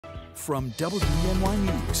From WENY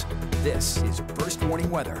News, this is First Warning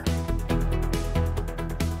Weather.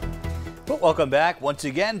 Well, welcome back. Once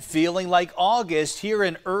again, feeling like August here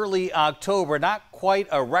in early October. Not quite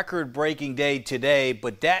a record-breaking day today,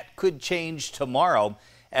 but that could change tomorrow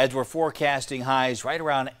as we're forecasting highs right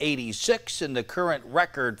around 86, and the current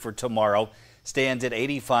record for tomorrow stands at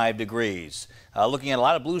 85 degrees. Looking at a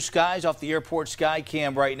lot of blue skies off the airport sky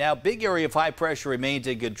cam right now. Big area of high pressure remains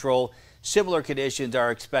in control. Similar conditions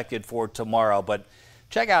are expected for tomorrow, but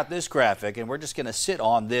check out this graphic, and we're just going to sit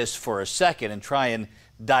on this for a second and try and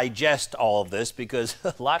digest all of this because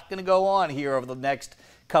a lot going to go on here over the next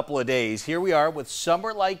couple of days. Here we are with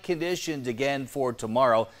summer-like conditions again for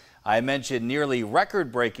tomorrow. I mentioned nearly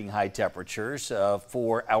record-breaking high temperatures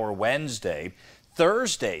for our Wednesday.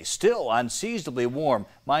 Thursday, still unseasonably warm.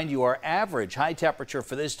 Mind you, our average high temperature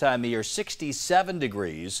for this time of year, 67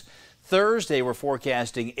 degrees. Thursday, we're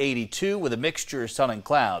forecasting 82 with a mixture of sun and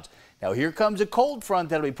clouds. Now, here comes a cold front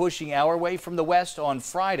that'll be pushing our way from the west on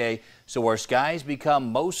Friday, so our skies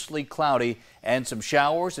become mostly cloudy and some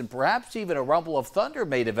showers and perhaps even a rumble of thunder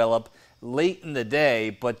may develop late in the day.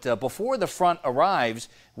 But before the front arrives,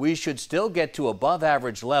 we should still get to above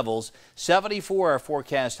average levels. 74 our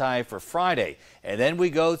forecast high for Friday. And then we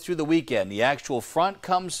go through the weekend. The actual front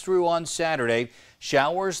comes through on Saturday.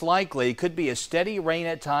 Showers likely, could be a steady rain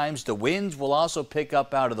at times. The winds will also pick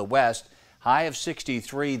up out of the west. High of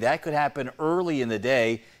 63. That could happen early in the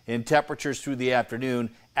day, and temperatures through the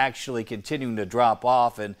afternoon actually continuing to drop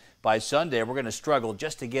off. And by Sunday, we're going to struggle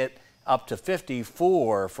just to get up to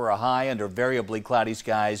 54 for a high under variably cloudy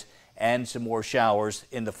skies and some more showers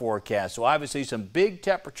in the forecast. So obviously some big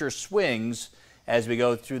temperature swings as we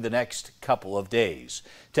go through the next couple of days.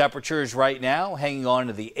 Temperatures right now hanging on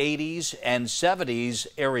to the 80s and 70s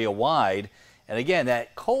area wide. And again,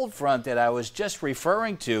 that cold front that I was just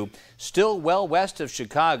referring to, still well west of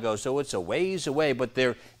Chicago, so it's a ways away, but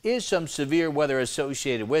there is some severe weather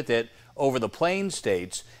associated with it over the plain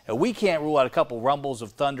states. And we can't rule out a couple rumbles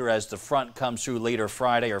of thunder as the front comes through later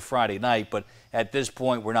Friday or Friday night, but at this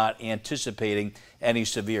point, we're not anticipating any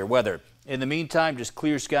severe weather. In the meantime, just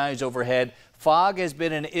clear skies overhead. Fog has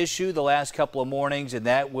been an issue the last couple of mornings, and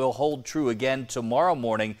that will hold true again tomorrow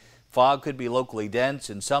morning. Fog could be locally dense.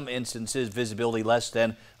 In some instances, visibility less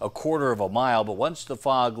than a quarter of a mile. But once the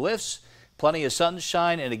fog lifts, plenty of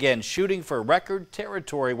sunshine. And again, shooting for record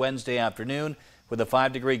territory Wednesday afternoon with a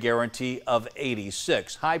 5-degree guarantee of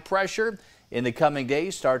 86. High pressure in the coming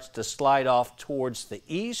days starts to slide off towards the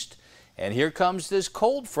east. And here comes this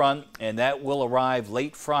cold front, and that will arrive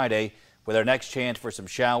late Friday with our next chance for some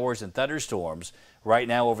showers and thunderstorms. Right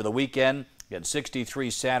now over the weekend, again,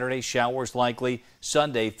 63 Saturday, showers likely.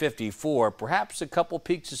 Sunday, 54. Perhaps a couple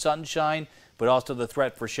peaks of sunshine, but also the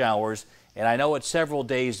threat for showers. And I know it's several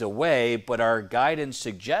days away, but our guidance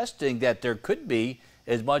suggesting that there could be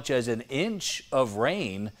as much as an inch of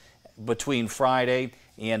rain between Friday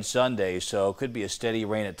and Sunday. So it could be a steady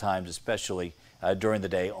rain at times, especially during the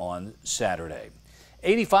day on Saturday.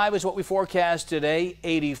 85 is what we forecast today.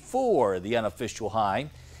 84, the unofficial high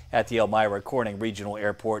at the Elmira Corning Regional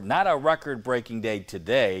Airport. Not a record-breaking day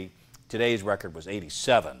today. Today's record was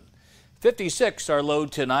 87. 56 our low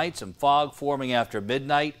tonight. Some fog forming after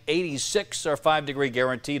midnight. 86 our 5-degree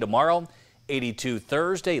guarantee tomorrow. 82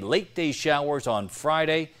 Thursday. Late day showers on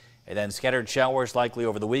Friday. And then scattered showers likely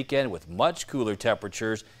over the weekend with much cooler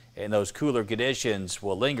temperatures. And those cooler conditions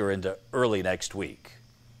will linger into early next week.